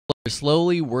We're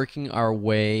slowly working our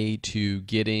way to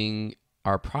getting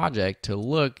our project to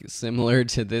look similar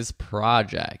to this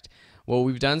project. What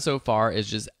we've done so far is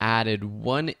just added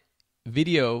one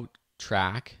video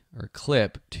track or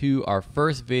clip to our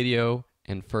first video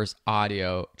and first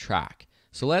audio track.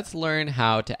 So let's learn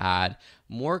how to add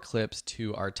more clips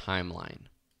to our timeline.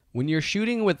 When you're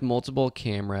shooting with multiple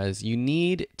cameras, you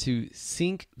need to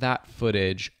sync that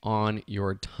footage on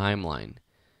your timeline.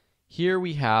 Here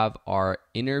we have our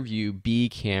interview B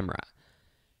camera.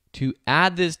 To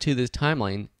add this to this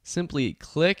timeline, simply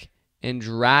click and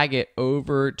drag it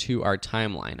over to our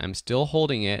timeline. I'm still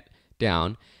holding it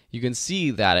down. You can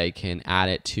see that I can add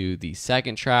it to the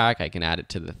second track, I can add it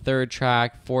to the third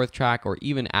track, fourth track, or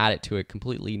even add it to a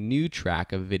completely new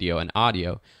track of video and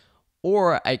audio.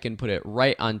 Or I can put it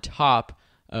right on top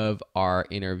of our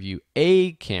interview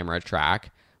A camera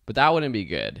track, but that wouldn't be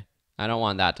good. I don't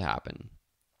want that to happen.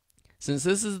 Since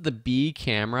this is the B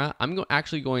camera, I'm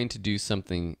actually going to do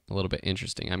something a little bit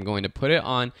interesting. I'm going to put it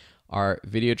on our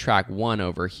video track 1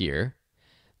 over here.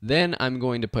 Then I'm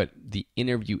going to put the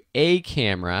interview A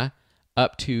camera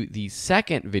up to the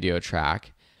second video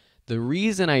track. The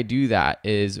reason I do that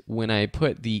is when I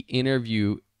put the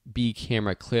interview B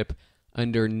camera clip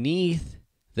underneath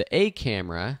the A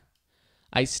camera,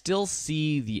 I still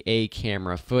see the A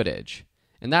camera footage.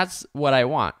 And that's what I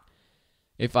want.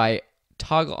 If I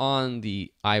toggle on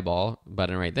the eyeball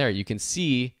button right there, you can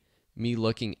see me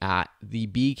looking at the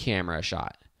B camera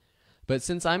shot. But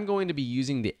since I'm going to be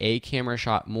using the A camera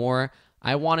shot more,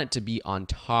 I want it to be on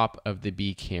top of the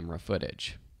B camera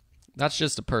footage. That's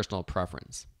just a personal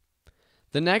preference.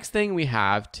 The next thing we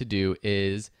have to do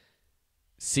is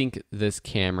sync this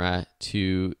camera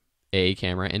to A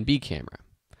camera and B camera.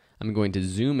 I'm going to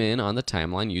zoom in on the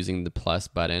timeline using the plus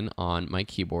button on my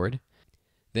keyboard.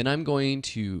 Then I'm going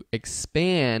to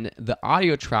expand the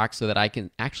audio track so that I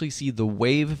can actually see the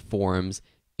waveforms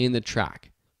in the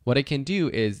track. What I can do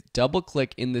is double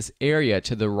click in this area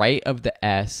to the right of the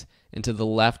S and to the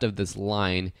left of this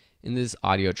line in this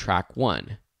audio track 1.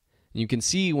 And you can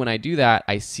see when I do that,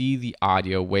 I see the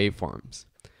audio waveforms.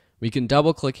 We can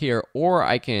double click here, or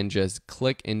I can just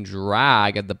click and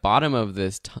drag at the bottom of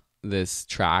this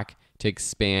track to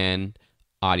expand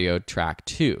audio track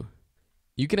 2.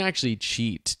 You can actually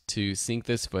cheat to sync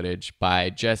this footage by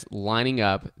just lining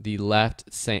up the left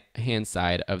hand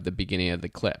side of the beginning of the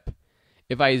clip.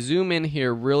 If I zoom in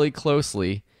here really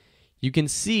closely, you can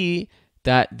see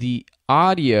that the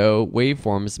audio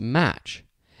waveforms match.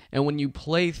 And when you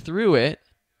play through it,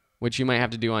 which you might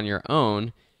have to do on your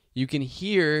own, you can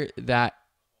hear that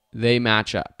they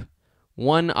match up.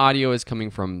 One audio is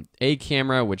coming from A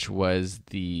camera, which was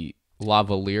the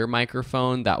lavalier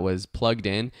microphone that was plugged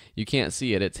in. You can't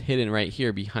see it, it's hidden right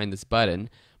here behind this button,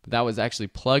 but that was actually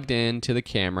plugged in to the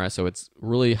camera, so it's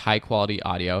really high quality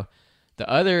audio. The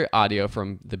other audio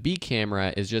from the B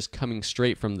camera is just coming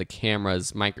straight from the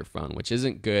camera's microphone, which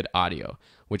isn't good audio,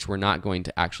 which we're not going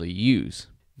to actually use.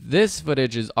 This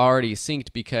footage is already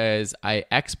synced because I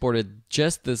exported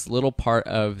just this little part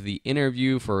of the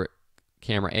interview for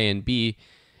camera A and B,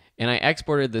 and I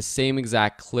exported the same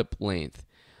exact clip length.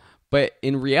 But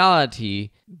in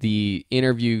reality, the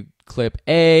interview clip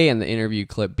A and the interview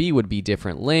clip B would be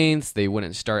different lengths. They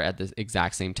wouldn't start at the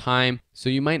exact same time. So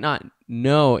you might not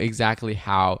know exactly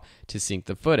how to sync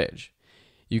the footage.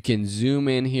 You can zoom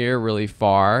in here really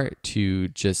far to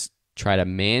just try to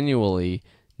manually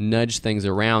nudge things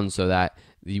around so that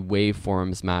the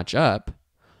waveforms match up.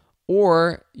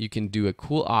 Or you can do a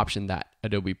cool option that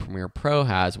Adobe Premiere Pro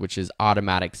has, which is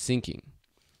automatic syncing.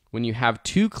 When you have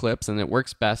 2 clips, and it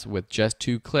works best with just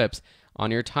 2 clips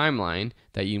on your timeline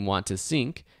that you want to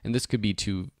sync, and this could be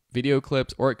 2 video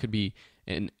clips, or it could be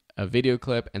a video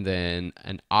clip and then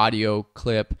an audio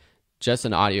clip, just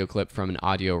an audio clip from an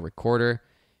audio recorder.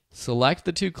 Select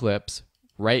the 2 clips,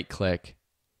 right click,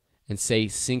 and say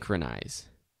synchronize.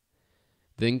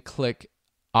 Then click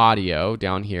audio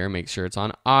down here, make sure it's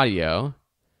on audio,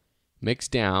 mix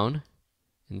down,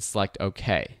 and select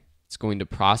OK. It's going to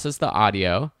process the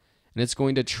audio, and it's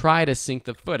going to try to sync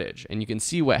the footage. And you can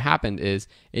see what happened is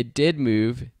it did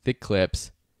move the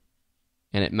clips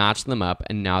and it matched them up,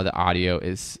 and now the audio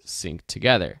is synced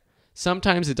together.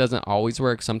 Sometimes it doesn't always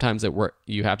work. Sometimes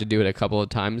you have to do it a couple of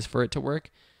times for it to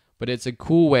work, but it's a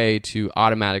cool way to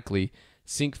automatically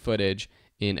sync footage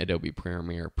in Adobe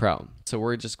Premiere Pro. So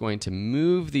we're just going to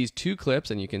move these 2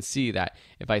 clips, and you can see that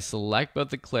if I select both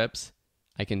the clips,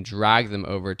 I can drag them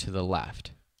over to the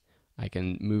left. I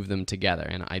can move them together,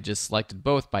 and I just selected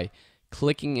both by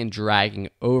clicking and dragging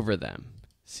over them.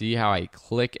 See how I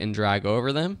click and drag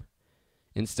over them?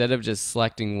 instead of just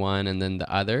selecting one and then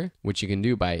the other, which you can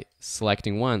do by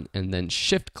selecting one and then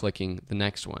shift clicking the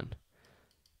next one,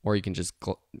 or you can just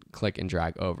click and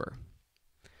drag over.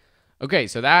 Okay,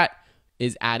 so that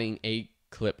is adding a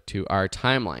clip to our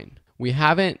timeline. We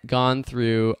haven't gone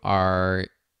through our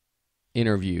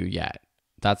interview yet.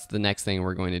 That's the next thing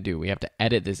we're going to do. We have to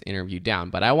edit this interview down,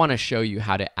 but I want to show you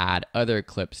how to add other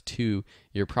clips to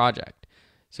your project.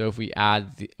 So if we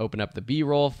open up the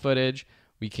B-roll footage,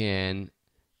 we can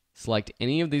select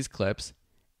any of these clips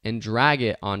and drag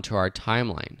it onto our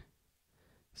timeline.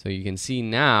 So you can see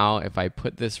now, if I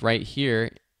put this right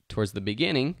here towards the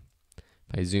beginning,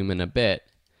 if I zoom in a bit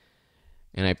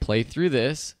and I play through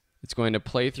this, it's going to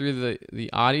play through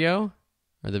the audio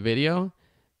or the video,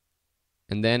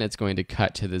 and then it's going to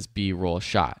cut to this B-roll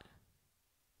shot.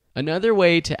 Another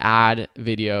way to add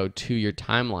video to your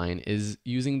timeline is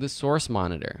using the source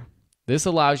monitor. This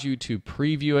allows you to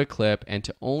preview a clip and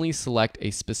to only select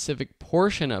a specific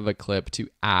portion of a clip to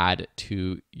add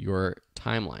to your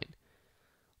timeline.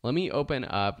 Let me open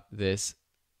up this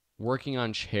working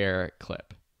on chair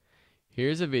clip.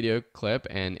 Here's a video clip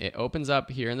and it opens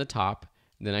up here in the top.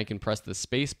 Then I can press the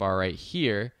space bar right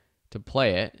here to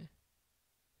play it.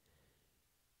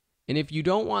 And if you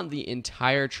don't want the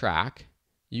entire track,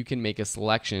 you can make a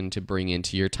selection to bring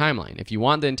into your timeline. If you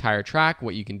want the entire track,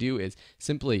 what you can do is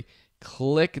simply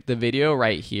click the video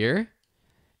right here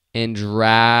and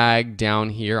drag down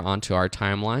here onto our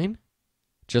timeline,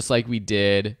 just like we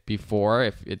did before.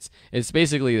 If it's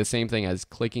basically the same thing as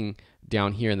clicking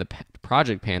down here in the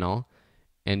project panel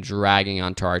and dragging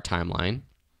onto our timeline.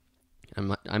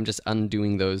 I'm just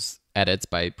undoing those edits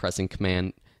by pressing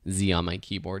Command Z on my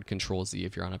keyboard, Control Z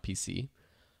if you're on a PC.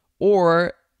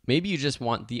 Or maybe you just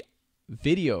want the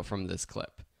video from this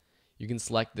clip. You can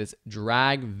select this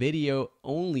drag video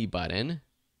only button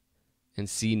and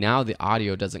see now the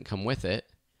audio doesn't come with it.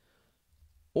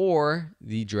 Or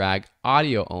the drag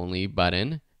audio only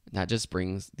button, that just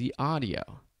brings the audio.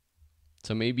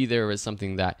 So maybe there was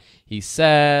something that he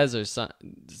says or some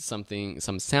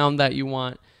sound that you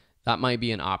want. That might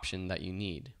be an option that you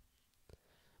need.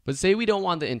 But say we don't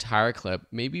want the entire clip.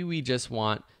 Maybe we just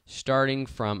want starting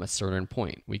from a certain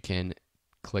point. We can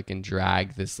click and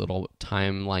drag this little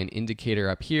timeline indicator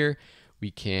up here. We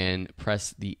can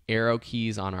press the arrow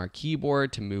keys on our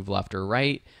keyboard to move left or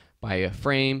right by a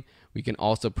frame. We can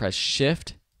also press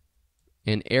Shift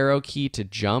and arrow key to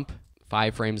jump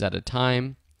 5 frames at a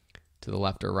time to the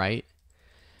left or right.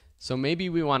 So maybe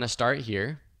we want to start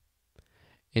here.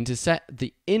 And to set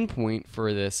the in point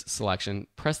for this selection,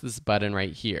 press this button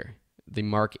right here, the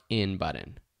Mark In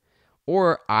button,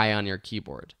 or I on your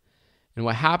keyboard. And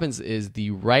what happens is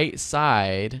the right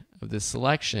side of the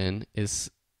selection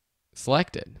is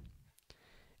selected.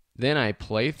 Then I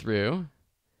play through,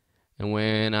 and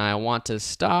when I want to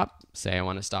stop, say I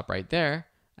want to stop right there,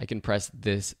 I can press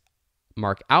this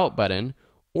Mark Out button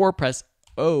or press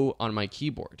O on my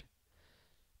keyboard.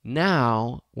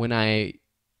 Now, when I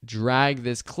drag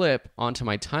this clip onto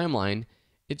my timeline,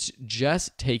 it's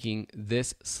just taking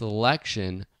this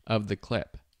selection of the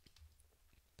clip.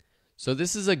 So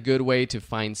this is a good way to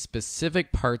find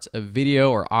specific parts of video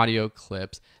or audio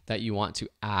clips that you want to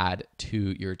add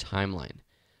to your timeline.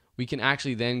 We can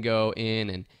actually then go in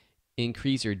and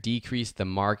increase or decrease the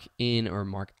mark in or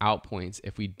mark out points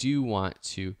if we do want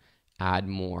to add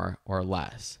more or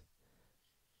less.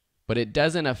 But it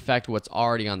doesn't affect what's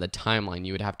already on the timeline.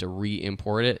 You would have to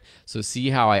re-import it. So see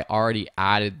how I already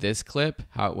added this clip,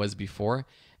 how it was before,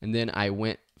 and then I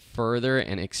went further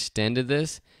and extended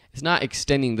this. It's not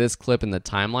extending this clip in the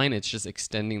timeline, it's just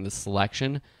extending the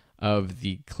selection of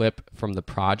the clip from the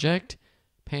project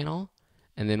panel,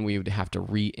 and then we would have to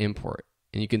re-import.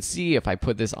 And you can see if I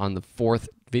put this on the 4th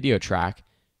video track,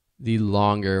 the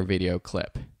longer video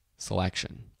clip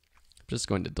selection. I'm just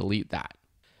going to delete that.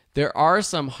 There are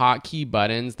some hotkey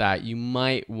buttons that you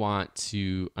might want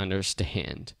to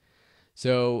understand.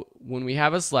 So when we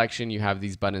have a selection, you have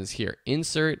these buttons here,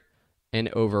 Insert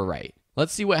and Overwrite.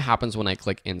 Let's see what happens when I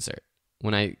click Insert.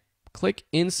 When I click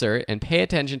Insert and pay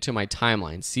attention to my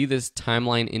timeline, see this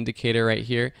timeline indicator right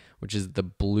here, which is the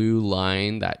blue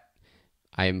line that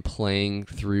I'm playing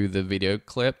through the video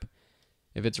clip.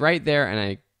 If it's right there and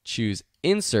I choose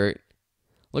Insert,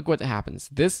 look what happens.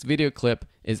 This video clip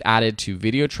is added to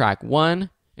video track 1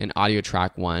 and audio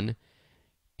track 1,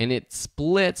 and it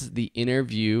splits the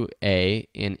interview A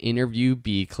and interview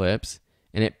B clips,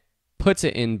 and it puts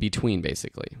it in between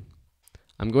basically.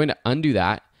 I'm going to undo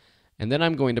that, and then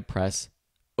I'm going to press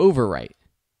Overwrite.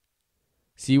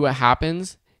 See what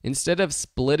happens? Instead of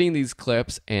splitting these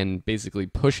clips and basically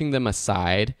pushing them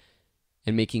aside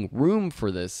and making room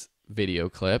for this video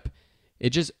clip, it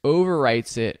just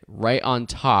overwrites it right on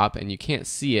top, and you can't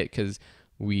see it because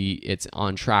it's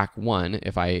on track 1.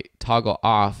 If I toggle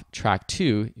off track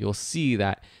 2, you'll see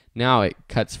that now it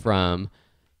cuts from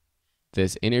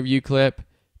this interview clip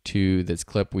to this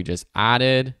clip we just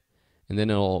added, and then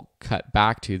it'll cut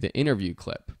back to the interview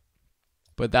clip.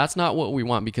 But that's not what we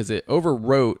want because it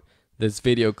overwrote this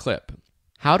video clip.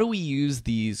 How do we use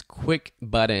these quick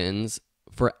buttons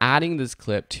for adding this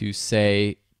clip to,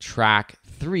 say, track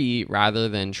 3 rather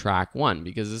than track 1?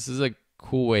 Because this is a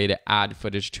cool way to add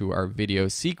footage to our video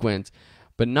sequence,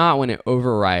 but not when it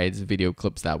overrides video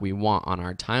clips that we want on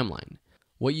our timeline.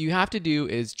 What you have to do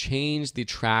is change the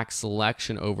track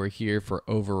selection over here for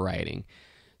overriding.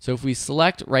 So if we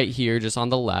select right here, just on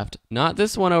the left, not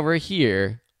this one over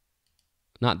here,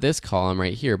 not this column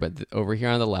right here, but over here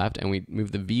on the left, and we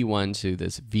move the V1 to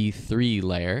this V3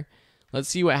 layer, let's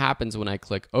see what happens when I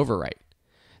click overwrite.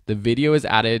 The video is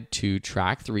added to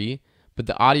track 3, but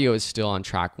the audio is still on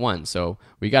track 1. So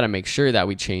we got to make sure that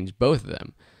we change both of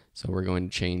them. So we're going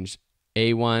to change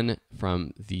A1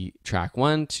 from the track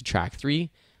 1 to track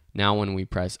 3. Now when we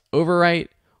press overwrite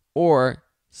or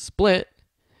split,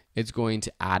 it's going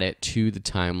to add it to the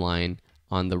timeline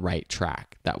on the right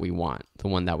track that we want, the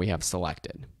one that we have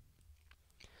selected.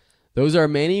 Those are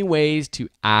many ways to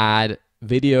add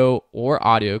video or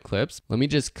audio clips. Let me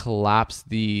just collapse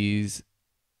these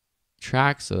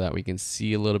tracks so that we can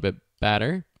see a little bit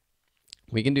better.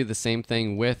 We can do the same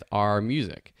thing with our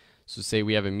music. So say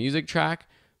we have a music track,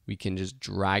 we can just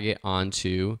drag it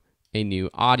onto a new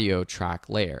audio track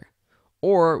layer.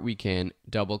 Or we can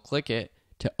double click it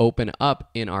to open up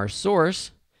in our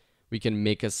source. We can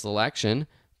make a selection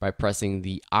by pressing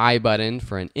the I button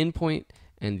for an in point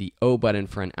and the O button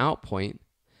for an out point,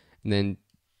 and then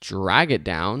drag it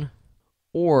down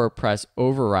or press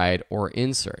override or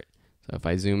insert. So if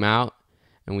I zoom out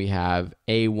and we have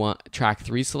A1 track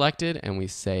 3 selected and we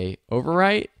say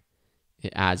overwrite,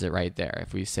 it adds it right there.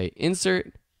 If we say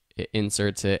insert, it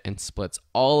inserts it and splits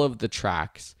all of the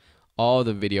tracks, all of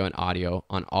the video and audio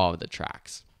on all of the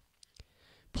tracks.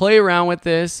 Play around with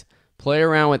this. Play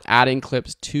around with adding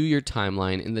clips to your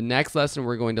timeline. In the next lesson,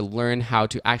 we're going to learn how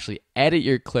to actually edit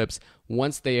your clips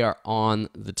once they are on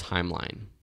the timeline.